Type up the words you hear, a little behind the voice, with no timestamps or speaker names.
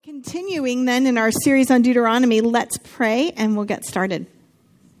continuing then in our series on Deuteronomy, let's pray and we'll get started.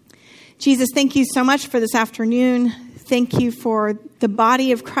 Jesus, thank you so much for this afternoon. Thank you for the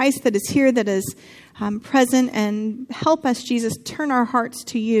body of Christ that is here, that is present, and help us, Jesus, turn our hearts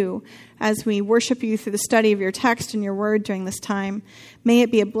to you as we worship you through the study of your text and your word during this time. May it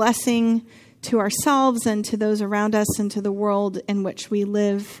be a blessing to ourselves and to those around us and to the world in which we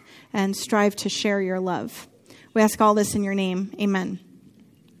live and strive to share your love. We ask all this in your name. Amen.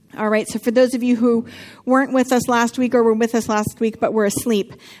 All right, so for those of you who weren't with us last week or were with us last week but were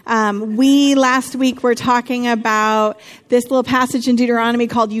asleep, we last week were talking about this little passage in Deuteronomy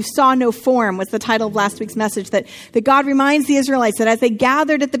called "You Saw No Form" was the title of last week's message, that God reminds the Israelites that as they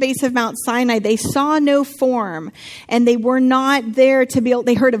gathered at the base of Mount Sinai, they saw no form, and they were not there to be able,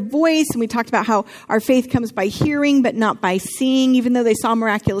 they heard a voice, and we talked about how our faith comes by hearing but not by seeing. Even though they saw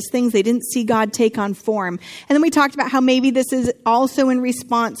miraculous things, they didn't see God take on form. And then we talked about how maybe this is also in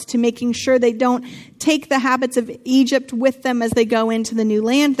response to making sure they don't take the habits of Egypt with them as they go into the new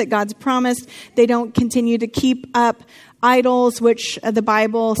land that God's promised. They don't continue to keep up idols, which the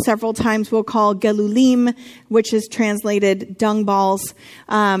Bible several times will call gelulim, which is translated dung balls,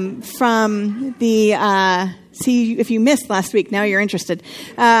 from the, see, if you missed last week, now you're interested.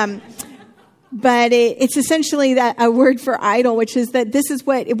 But it's essentially that a word for idol, which is that this is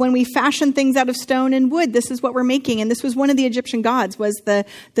what, when we fashion things out of stone and wood, this is what we're making. And this was one of the Egyptian gods, was the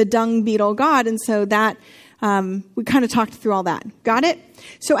dung beetle god. And so that, we kind of talked through all that. Got it?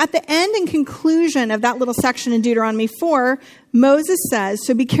 So at the end and conclusion of that little section in Deuteronomy 4, Moses says,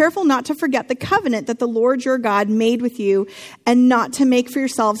 "So be careful not to forget the covenant that the Lord your God made with you, and not to make for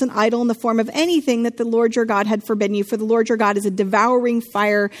yourselves an idol in the form of anything that the Lord your God had forbidden you. For the Lord your God is a devouring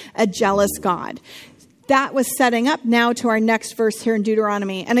fire, a jealous God." That was setting up now to our next verse here in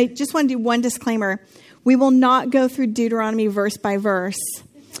Deuteronomy. And I just want to do one disclaimer. We will not go through Deuteronomy verse by verse,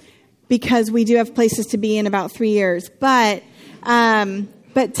 because we do have places to be in about 3 years. But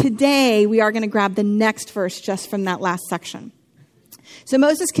today we are going to grab the next verse just from that last section. So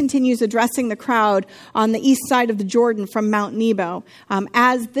Moses continues addressing the crowd on the east side of the Jordan from Mount Nebo,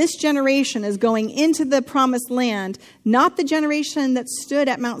 as this generation is going into the promised land, not the generation that stood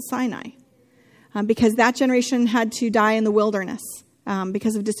at Mount Sinai, because that generation had to die in the wilderness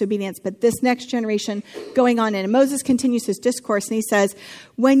because of disobedience, but this next generation going on in. And Moses continues his discourse, and he says,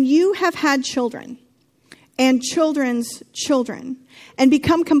 "When you have had children and children's children and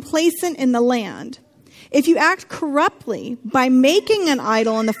become complacent in the land, if you act corruptly by making an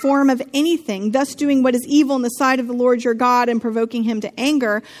idol in the form of anything, thus doing what is evil in the sight of the Lord your God and provoking him to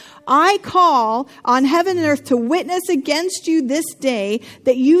anger, I call on heaven and earth to witness against you this day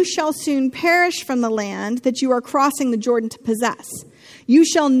that you shall soon perish from the land that you are crossing the Jordan to possess. You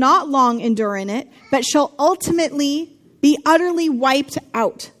shall not long endure in it, but shall ultimately be utterly wiped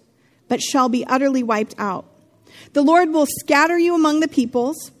out. But shall be utterly wiped out. The Lord will scatter you among the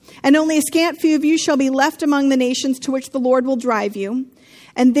peoples, and only a scant few of you shall be left among the nations to which the Lord will drive you.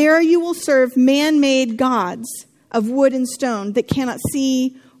 And there you will serve man-made gods of wood and stone that cannot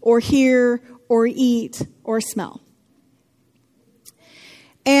see or hear or eat or smell."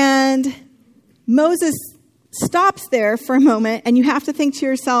 And Moses stops there for a moment, and you have to think to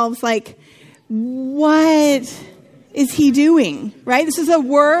yourselves, like, what is he doing, right? This is the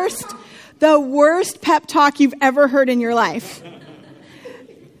worst pep talk you've ever heard in your life.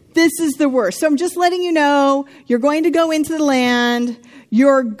 This is the worst. So I'm just letting you know, you're going to go into the land.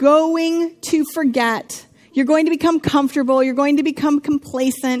 You're going to forget. You're going to become comfortable. You're going to become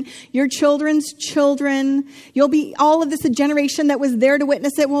complacent. Your children's children. You'll be, all of this, a generation that was there to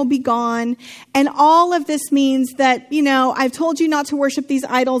witness it will be gone. And all of this means that, I've told you not to worship these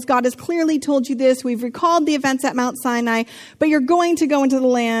idols. God has clearly told you this. We've recalled the events at Mount Sinai. But you're going to go into the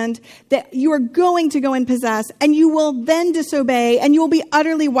land that you are going to go and possess. And you will then disobey. And you will be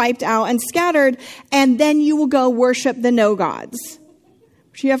utterly wiped out and scattered. And then you will go worship the no gods.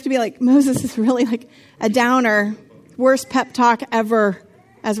 Which you have to be like, Moses is really like a downer, worst pep talk ever,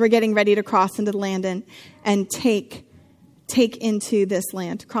 as we're getting ready to cross into the land and take into this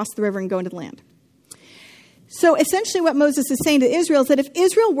land, cross the river and go into the land. So essentially what Moses is saying to Israel is that if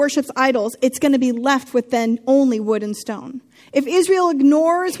Israel worships idols, it's going to be left with then only wood and stone. If Israel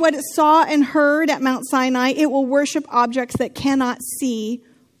ignores what it saw and heard at Mount Sinai, it will worship objects that cannot see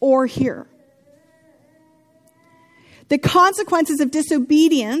or hear. The consequences of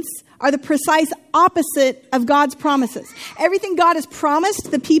disobedience are the precise opposite of God's promises. Everything God has promised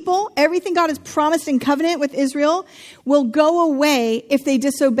the people, everything God has promised in covenant with Israel will go away if they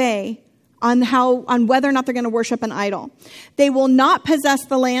disobey on whether or not they're going to worship an idol. They will not possess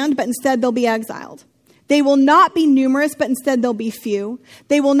the land, but instead they'll be exiled. They will not be numerous, but instead they'll be few.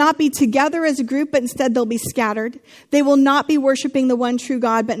 They will not be together as a group, but instead they'll be scattered. They will not be worshiping the one true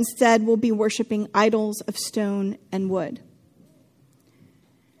God, but instead will be worshiping idols of stone and wood.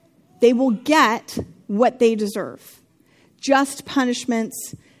 They will get what they deserve. Just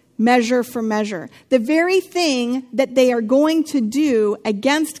punishments, measure for measure. The very thing that they are going to do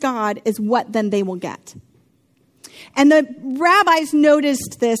against God is what then they will get. And the rabbis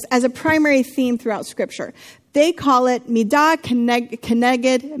noticed this as a primary theme throughout Scripture. They call it midah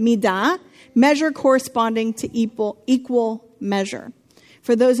keneged midah, measure corresponding to equal measure.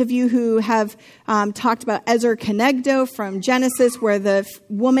 For those of you who have talked about Ezer Kenegdo from Genesis, where the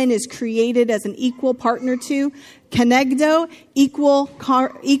woman is created as an equal partner to, Kenegdo, equal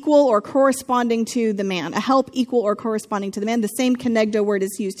or corresponding to the man, a help equal or corresponding to the man. The same Kenegdo word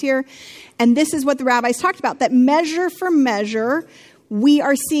is used here. And this is what the rabbis talked about, that measure for measure, we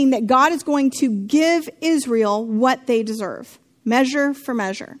are seeing that God is going to give Israel what they deserve. Measure for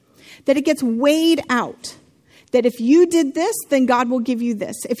measure. That it gets weighed out. That if you did this, then God will give you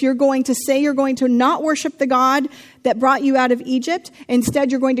this. If you're going to say you're going to not worship the God that brought you out of Egypt,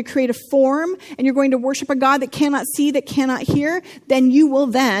 instead you're going to create a form and you're going to worship a God that cannot see, that cannot hear, then you will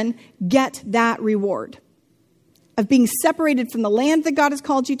then get that reward of being separated from the land that God has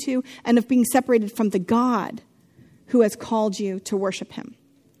called you to and of being separated from the God who has called you to worship him.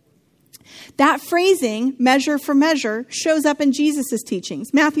 That phrasing, measure for measure, shows up in Jesus'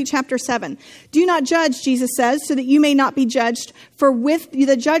 teachings. Matthew chapter 7. Do not judge, Jesus says, so that you may not be judged. For with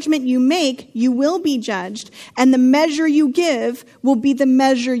the judgment you make, you will be judged. And the measure you give will be the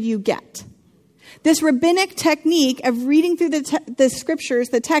measure you get. This rabbinic technique of reading through the scriptures,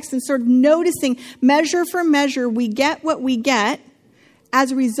 the text, and sort of noticing measure for measure, we get what we get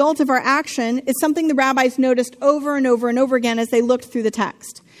as a result of our action, is something the rabbis noticed over and over and over again as they looked through the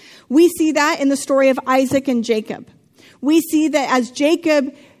text. We see that in the story of Isaac and Jacob. We see that as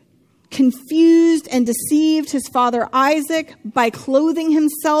Jacob confused and deceived his father Isaac by clothing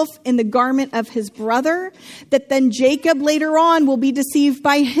himself in the garment of his brother, that then Jacob later on will be deceived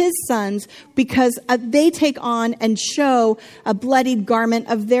by his sons because they take on and show a bloodied garment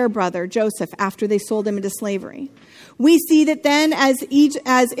of their brother Joseph after they sold him into slavery. We see that then as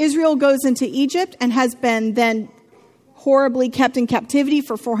Israel goes into Egypt and has been then horribly kept in captivity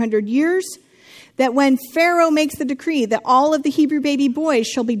for 400 years, that when Pharaoh makes the decree that all of the Hebrew baby boys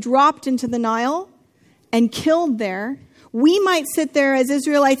shall be dropped into the Nile and killed there, we might sit there as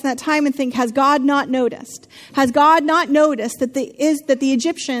Israelites in that time and think, has God not noticed? Has God not noticed that the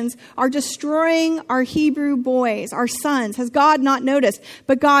Egyptians are destroying our Hebrew boys, our sons? Has God not noticed?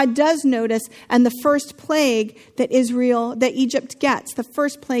 But God does notice, and the first plague that Egypt gets, the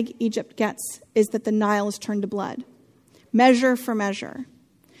first plague Egypt gets is that the Nile is turned to blood. Measure for measure.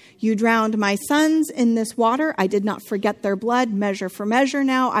 You drowned my sons in this water. I did not forget their blood. Measure for measure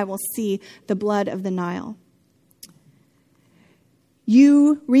now. I will see the blood of the Nile.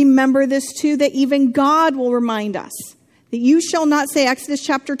 You remember this too, that even God will remind us that you shall not say, Exodus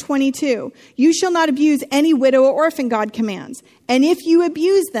chapter 22, you shall not abuse any widow or orphan, God commands. And if you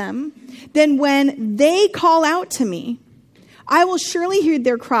abuse them, then when they call out to me, I will surely hear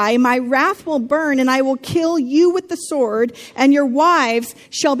their cry, my wrath will burn, and I will kill you with the sword, and your wives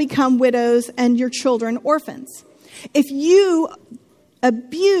shall become widows, and your children orphans. If you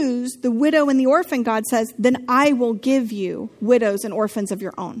abuse the widow and the orphan, God says, then I will give you widows and orphans of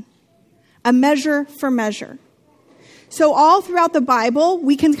your own. A measure for measure. So all throughout the Bible,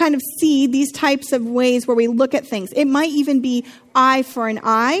 we can kind of see these types of ways where we look at things. It might even be eye for an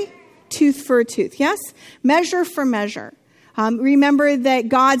eye, tooth for a tooth, yes? Measure for measure. Remember that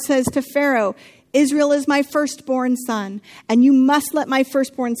God says to Pharaoh, Israel is my firstborn son, and you must let my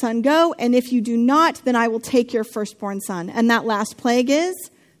firstborn son go, and if you do not, then I will take your firstborn son. And that last plague is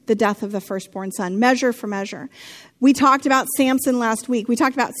the death of the firstborn son. Measure for measure. We talked about Samson last week. We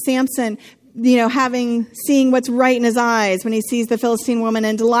talked about Samson, seeing what's right in his eyes when he sees the Philistine woman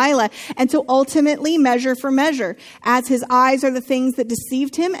and Delilah. And so ultimately, measure for measure. As his eyes are the things that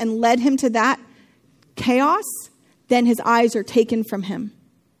deceived him and led him to that chaos, then his eyes are taken from him.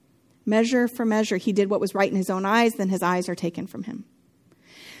 Measure for measure. He did what was right in his own eyes, then his eyes are taken from him.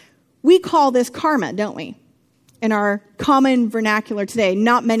 We call this karma, don't we? In our common vernacular today,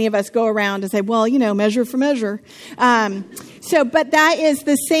 not many of us go around and say, well, measure for measure. But that is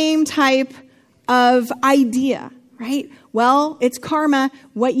the same type of idea, right? Well, it's karma.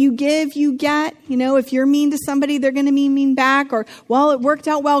 What you give, you get. If you're mean to somebody, they're going to be mean back. Or, well, it worked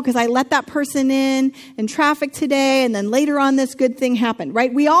out well because I let that person in traffic today, and then later on this good thing happened,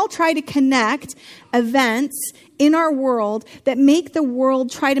 right? We all try to connect events in our world that make the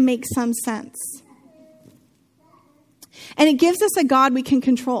world try to make some sense. And it gives us a God we can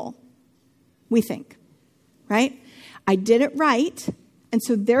control, we think, right? I did it right, and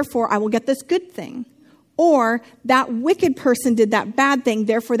so therefore I will get this good thing. Or that wicked person did that bad thing,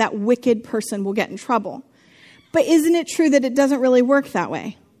 therefore that wicked person will get in trouble. But isn't it true that it doesn't really work that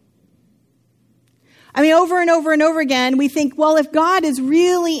way? I mean, over and over and over again, we think, well, if God is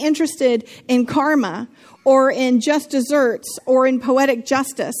really interested in karma or in just desserts or in poetic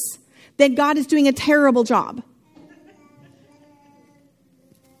justice, then God is doing a terrible job.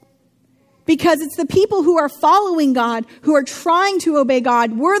 Because it's the people who are following God, who are trying to obey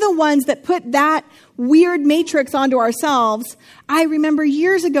God, we're the ones that put that weird matrix onto ourselves. I remember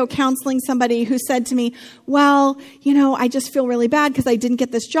years ago counseling somebody who said to me, well, I just feel really bad because I didn't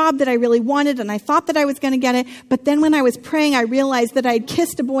get this job that I really wanted, and I thought that I was going to get it. But then when I was praying, I realized that I'd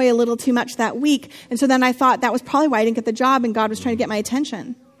kissed a boy a little too much that week. And so then I thought that was probably why I didn't get the job, and God was trying to get my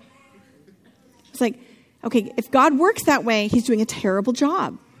attention. It's like, okay, if God works that way, he's doing a terrible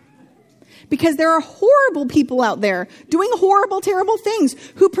job. Because there are horrible people out there doing horrible, terrible things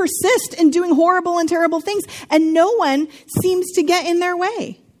who persist in doing horrible and terrible things, and no one seems to get in their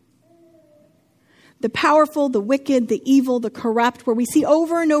way. The powerful, the wicked, the evil, the corrupt, where we see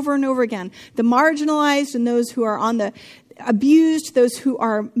over and over and over again, the marginalized and those who are on the abused, those who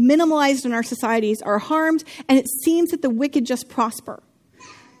are minimalized in our societies are harmed, and it seems that the wicked just prosper.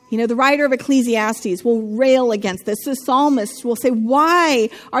 The writer of Ecclesiastes will rail against this. The psalmist will say, why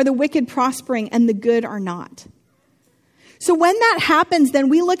are the wicked prospering and the good are not? So when that happens, then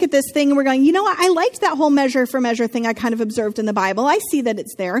we look at this thing and we're going, what? I liked that whole measure for measure thing I kind of observed in the Bible. I see that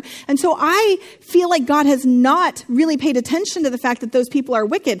it's there. And so I feel like God has not really paid attention to the fact that those people are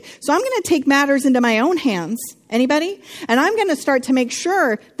wicked. So I'm going to take matters into my own hands. Anybody? And I'm going to start to make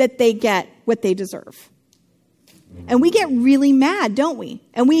sure that they get what they deserve. And we get really mad, don't we?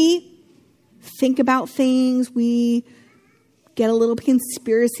 And we think about things. We get a little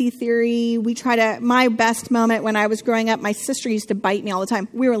conspiracy theory. My best moment when I was growing up, my sister used to bite me all the time.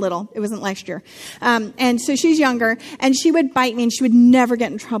 We were little. It wasn't last year. And so she's younger, and she would bite me, and she would never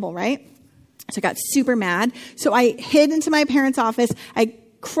get in trouble, right? So I got super mad. So I hid into my parents' office. I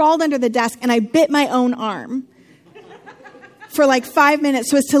crawled under the desk, and I bit my own arm for like 5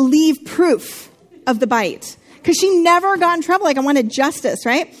 minutes so as to leave proof of the bite. Because she never got in trouble. Like, I wanted justice,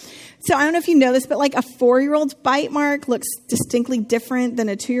 right? So I don't know if you know this, but like a 4-year-old's bite mark looks distinctly different than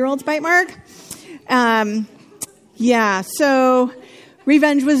a 2-year-old's bite mark. So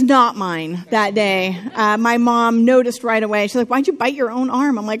revenge was not mine that day. My mom noticed right away. She's like, why'd you bite your own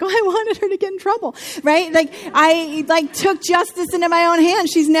arm? I'm like, I wanted her to get in trouble, right? I took justice into my own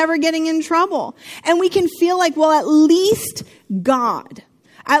hands. She's never getting in trouble. And we can feel like, well, at least God,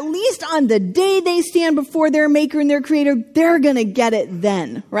 at least on the day they stand before their maker and their creator, they're going to get it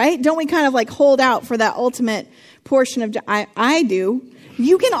then, right? Don't we kind of hold out for that ultimate portion of, I do.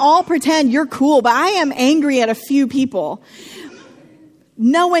 You can all pretend you're cool, but I am angry at a few people.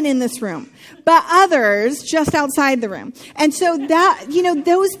 No one in this room, but others just outside the room. And so that,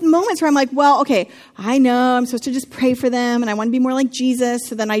 those moments where I'm like, well, okay, I know I'm supposed to just pray for them and I want to be more like Jesus.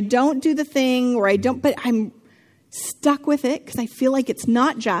 So then I don't do the thing but I'm stuck with it because I feel like it's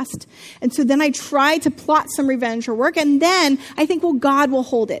not just. And so then I try to plot some revenge or work. And then I think, well, God will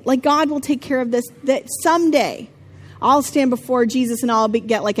hold it. Like God will take care of this, that someday I'll stand before Jesus and I'll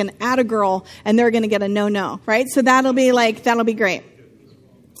get like an attagirl and they're going to get a no, right? So that'll be great.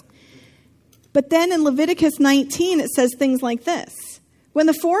 But then in Leviticus 19, it says things like this. When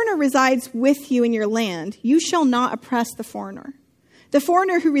the foreigner resides with you in your land, you shall not oppress the foreigner. The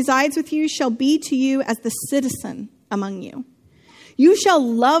foreigner who resides with you shall be to you as the citizen among you. You shall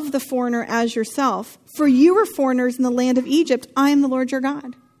love the foreigner as yourself, for you were foreigners in the land of Egypt. I am the Lord your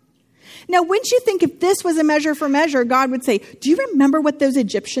God. Now, wouldn't you think if this was a measure for measure, God would say, do you remember what those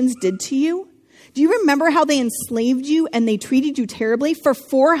Egyptians did to you? Do you remember how they enslaved you and they treated you terribly for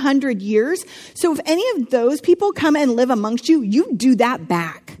 400 years? So if any of those people come and live amongst you, you do that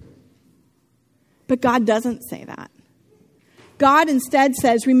back. But God doesn't say that. God instead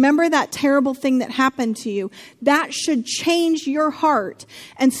says, remember that terrible thing that happened to you. That should change your heart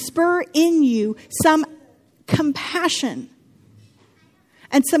and spur in you some compassion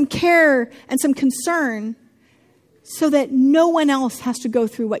and some care and some concern so that no one else has to go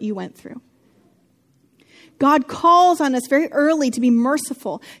through what you went through. God calls on us very early to be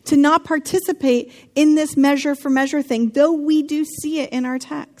merciful, to not participate in this measure for measure thing, though we do see it in our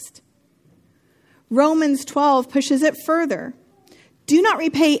text. Romans 12 pushes it further. Do not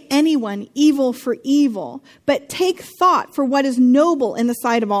repay anyone evil for evil, but take thought for what is noble in the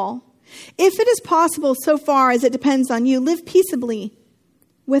sight of all. If it is possible, so far as it depends on you, live peaceably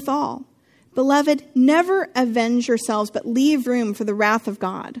with all. Beloved, never avenge yourselves, but leave room for the wrath of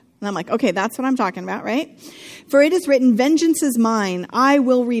God. And I'm like, okay, that's what I'm talking about, right? For it is written, vengeance is mine, I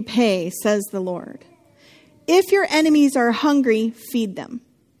will repay, says the Lord. If your enemies are hungry, feed them.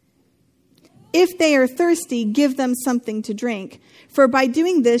 If they are thirsty, give them something to drink. For by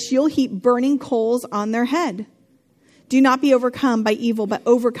doing this, you'll heap burning coals on their head. Do not be overcome by evil, but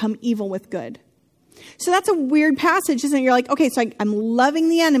overcome evil with good. So that's a weird passage, isn't it? You're like, okay, so I'm loving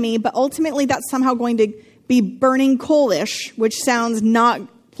the enemy, but ultimately that's somehow going to be burning coal-ish, which sounds not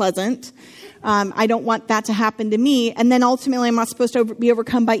pleasant. I don't want that to happen to me. And then ultimately I'm not supposed to be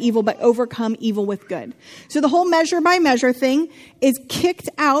overcome by evil, but overcome evil with good. So the whole measure by measure thing is kicked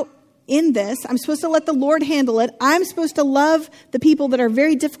out in this. I'm supposed to let the Lord handle it. I'm supposed to love the people that are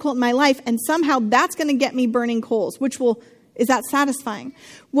very difficult in my life. And somehow that's going to get me burning coals, is that satisfying?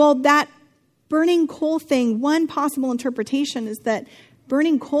 Well, that burning coal thing, one possible interpretation is that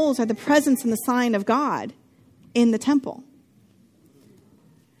burning coals are the presence and the sign of God in the temple.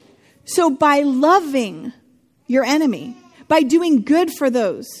 So by loving your enemy, by doing good for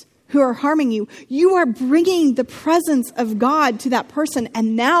those who are harming you, you are bringing the presence of God to that person.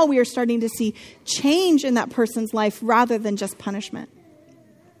 And now we are starting to see change in that person's life rather than just punishment.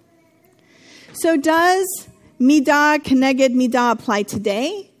 So does midah keneged midah apply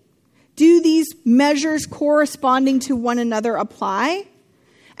today? Do these measures corresponding to one another apply?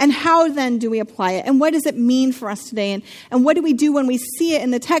 And how then do we apply it? And what does it mean for us today? And what do we do when we see it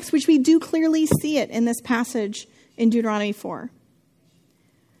in the text, which we do clearly see it in this passage in Deuteronomy 4?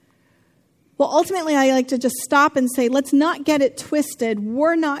 Well, ultimately, I like to just stop and say, let's not get it twisted.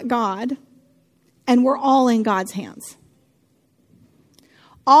 We're not God, and we're all in God's hands.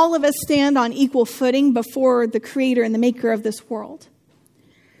 All of us stand on equal footing before the Creator and the Maker of this world.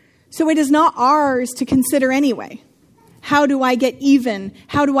 So it is not ours to consider anyway. How do I get even?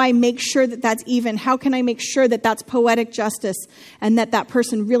 How do I make sure that that's even? How can I make sure that that's poetic justice and that that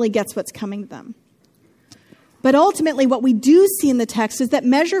person really gets what's coming to them? But ultimately, what we do see in the text is that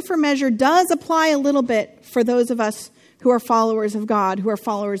measure for measure does apply a little bit for those of us who are followers of God, who are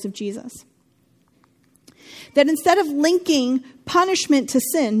followers of Jesus. That instead of linking punishment to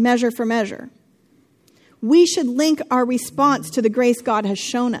sin, measure for measure, we should link our response to the grace God has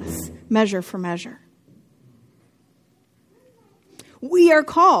shown us, measure for measure. We are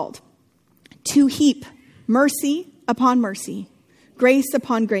called to heap mercy upon mercy, grace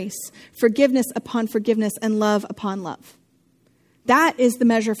upon grace, forgiveness upon forgiveness, and love upon love. That is the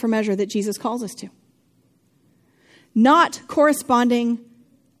measure for measure that Jesus calls us to. Not corresponding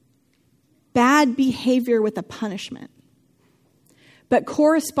bad behavior with a punishment, but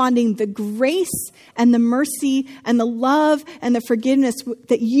corresponding the grace and the mercy and the love and the forgiveness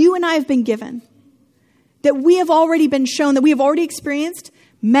that you and I have been given, that we have already been shown, that we have already experienced,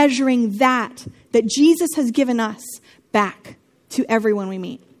 measuring that Jesus has given us back to everyone we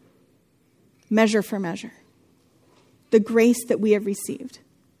meet. Measure for measure. The grace that we have received.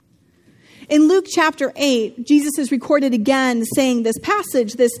 In Luke chapter 8, Jesus is recorded again saying this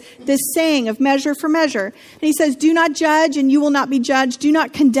passage, this saying of measure for measure. And he says, do not judge and you will not be judged. Do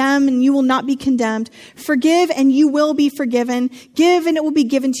not condemn and you will not be condemned. Forgive and you will be forgiven. Give and it will be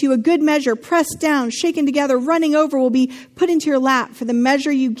given to you. A good measure, pressed down, shaken together, running over will be put into your lap. For the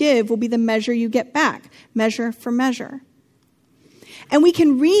measure you give will be the measure you get back. Measure for measure. And we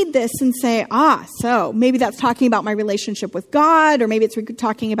can read this and say, so maybe that's talking about my relationship with God, or maybe it's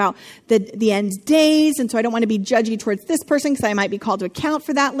talking about the end days, and so I don't want to be judgy towards this person because I might be called to account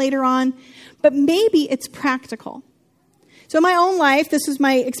for that later on. But maybe it's practical. So in my own life, this was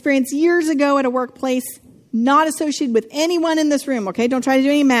my experience years ago at a workplace, not associated with anyone in this room, okay? Don't try to do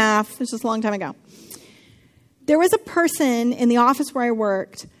any math. This was a long time ago. There was a person in the office where I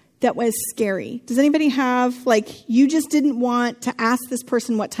worked that was scary. Does anybody have, you just didn't want to ask this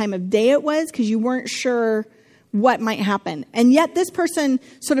person what time of day it was because you weren't sure what might happen. And yet this person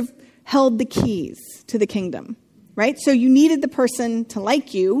sort of held the keys to the kingdom, right? So you needed the person to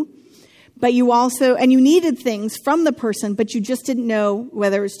like you, but you needed things from the person, but you just didn't know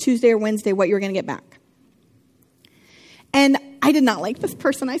whether it was Tuesday or Wednesday what you were going to get back. And I did not like this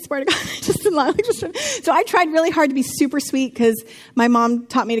person, I swear to God. I just did not like this person. So I tried really hard to be super sweet because my mom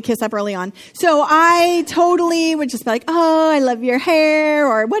taught me to kiss up early on. So I totally would just be like, I love your hair,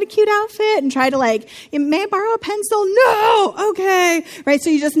 or what a cute outfit, and try to may I borrow a pencil? No! Okay. Right? So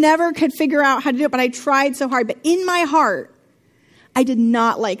you just never could figure out how to do it, but I tried so hard. But in my heart, I did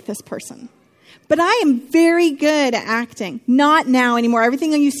not like this person. But I am very good at acting. Not now anymore.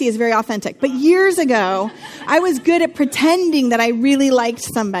 Everything you see is very authentic. But years ago, I was good at pretending that I really liked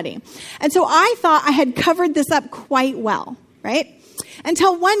somebody. And so I thought I had covered this up quite well, right?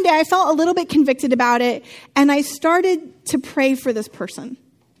 Until one day I felt a little bit convicted about it, and I started to pray for this person.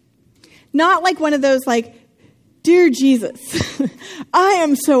 Not like one of those like, "Dear Jesus, I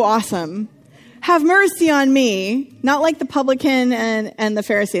am so awesome. Have mercy on me." Not like the publican and the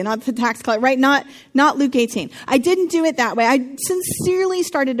Pharisee, not the tax collector, right? Not Luke 18. I didn't do it that way. I sincerely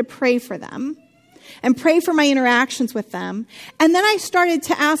started to pray for them and pray for my interactions with them. And then I started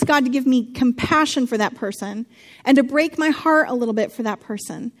to ask God to give me compassion for that person and to break my heart a little bit for that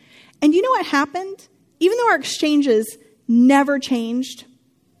person. And you know what happened? Even though our exchanges never changed,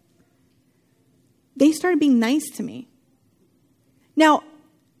 they started being nice to me. Now,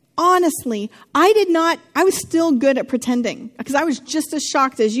 honestly, I was still good at pretending because I was just as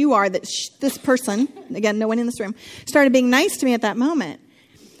shocked as you are that this person, again, no one in this room, started being nice to me at that moment.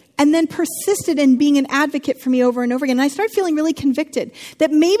 And then persisted in being an advocate for me over and over again. And I started feeling really convicted that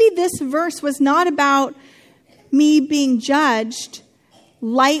maybe this verse was not about me being judged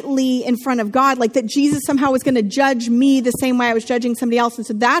lightly in front of God, like that Jesus somehow was going to judge me the same way I was judging somebody else. And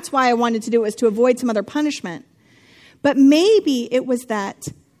so that's why I wanted to do it, was to avoid some other punishment. But maybe it was that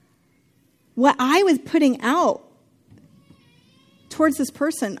what I was putting out towards this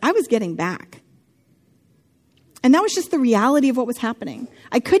person, I was getting back. And that was just the reality of what was happening.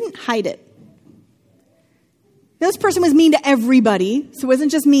 I couldn't hide it. This person was mean to everybody, so it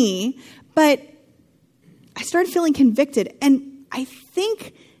wasn't just me. But I started feeling convicted. And I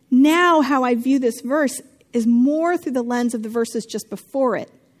think now how I view this verse is more through the lens of the verses just before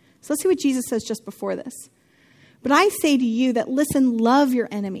it. So let's see what Jesus says just before this. But I say to you that, listen, love your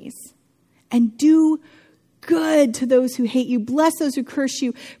enemies and do good to those who hate you. Bless those who curse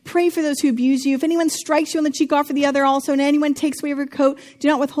you. Pray for those who abuse you. If anyone strikes you on the cheek, offer the other also. And anyone takes away your coat, do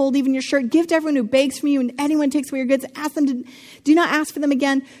not withhold even your shirt. Give to everyone who begs from you. And anyone takes away your goods, ask them to do not ask for them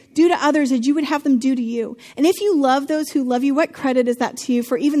again. Do to others as you would have them do to you. And if you love those who love you, what credit is that to you?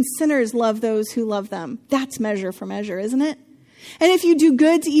 For even sinners love those who love them. That's measure for measure, isn't it? And if you do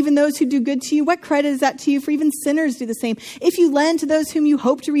good to even those who do good to you, what credit is that to you? For even sinners do the same. If you lend to those whom you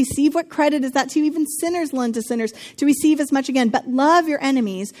hope to receive, what credit is that to you? Even sinners lend to sinners to receive as much again. But love your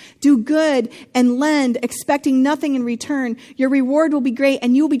enemies, do good, and lend, expecting nothing in return. Your reward will be great,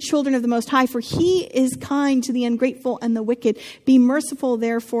 and you will be children of the Most High, for He is kind to the ungrateful and the wicked. Be merciful,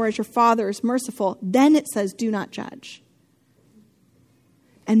 therefore, as your Father is merciful. Then it says, do not judge.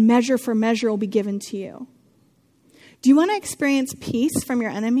 And measure for measure will be given to you. Do you want to experience peace from your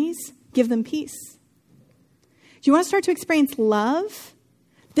enemies? Give them peace. Do you want to start to experience love?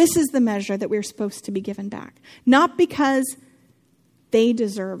 This is the measure that we're supposed to be given back. Not because they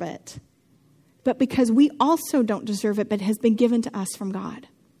deserve it, but because we also don't deserve it, but it has been given to us from God.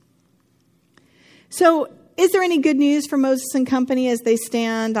 So, is there any good news for Moses and company as they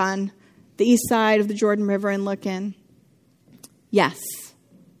stand on the east side of the Jordan River and look in? Yes.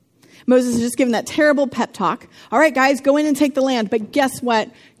 Moses has just given that terrible pep talk. All right, guys, go in and take the land. But guess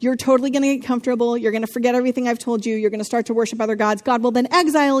what? You're totally going to get comfortable. You're going to forget everything I've told you. You're going to start to worship other gods. God will then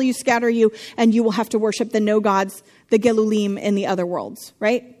exile you, scatter you, and you will have to worship the no gods, the Gelulim in the other worlds,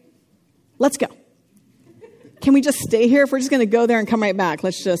 right? Let's go. Can we just stay here? If we're just going to go there and come right back,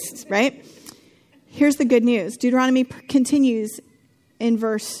 let's just, right? Here's the good news. Deuteronomy continues in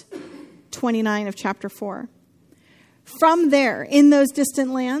verse 29 of chapter 4. From there, in those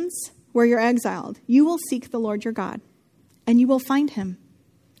distant lands where you're exiled, you will seek the Lord your God, and you will find him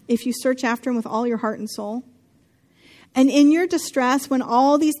if you search after him with all your heart and soul. And in your distress, when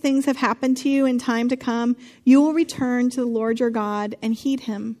all these things have happened to you in time to come, you will return to the Lord your God and heed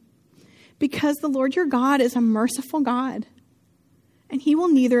him, because the Lord your God is a merciful God, and he will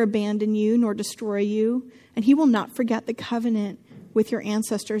neither abandon you nor destroy you, and he will not forget the covenant with your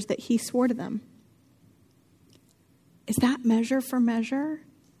ancestors that he swore to them. Is that measure for measure?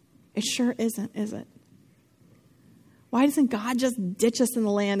 It sure isn't, is it? Why doesn't God just ditch us in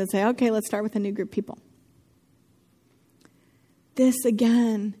the land and say, okay, let's start with a new group of people? This,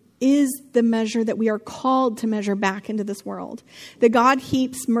 again, is the measure that we are called to measure back into this world. That God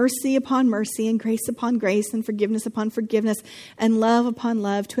heaps mercy upon mercy and grace upon grace and forgiveness upon forgiveness and love upon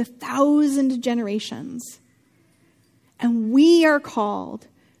love to 1,000 generations. And we are called,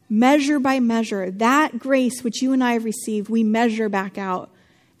 measure by measure, that grace which you and I have received, we measure back out.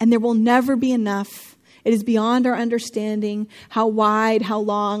 And there will never be enough. It is beyond our understanding how wide, how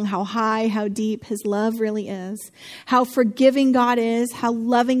long, how high, how deep his love really is. How forgiving God is, how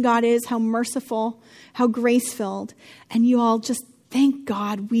loving God is, how merciful, how grace-filled. And you all just thank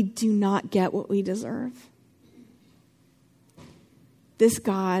God we do not get what we deserve. This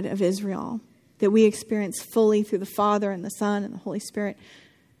God of Israel that we experience fully through the Father and the Son and the Holy Spirit,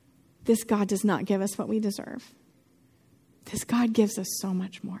 this God does not give us what we deserve. Because God gives us so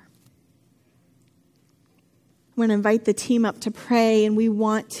much more. I want to invite the team up to pray, and we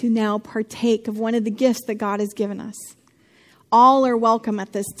want to now partake of one of the gifts that God has given us. All are welcome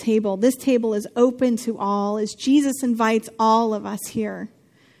at this table. This table is open to all as Jesus invites all of us here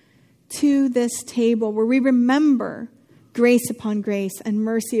to this table where we remember grace upon grace and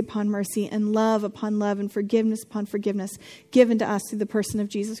mercy upon mercy and love upon love and forgiveness upon forgiveness given to us through the person of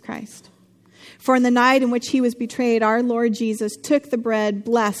Jesus Christ. For in the night in which he was betrayed, our Lord Jesus took the bread,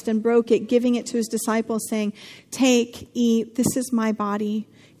 blessed and broke it, giving it to his disciples, saying, "Take, eat, this is my body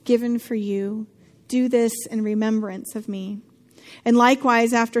given for you. Do this in remembrance of me." And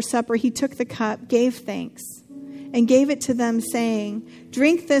likewise, after supper, he took the cup, gave thanks, and gave it to them, saying,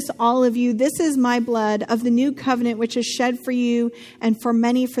 "Drink this, all of you. This is my blood of the new covenant, which is shed for you and for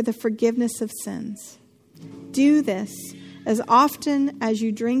many for the forgiveness of sins. Do this as often as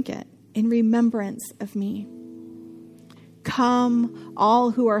you drink it in remembrance of me. Come,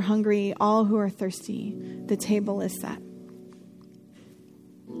 all who are hungry, all who are thirsty. The table is set."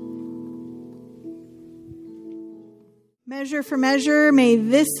 Measure for measure, may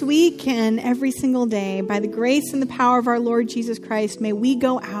this week and every single day, by the grace and the power of our Lord Jesus Christ, may we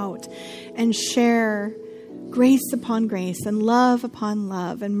go out and share grace upon grace and love upon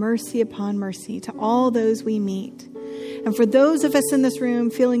love and mercy upon mercy to all those we meet. And for those of us in this room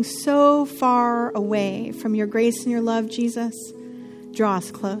feeling so far away from your grace and your love, Jesus, draw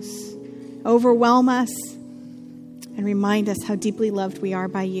us close, overwhelm us, and remind us how deeply loved we are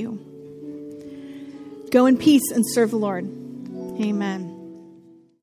by you. Go in peace and serve the Lord. Amen.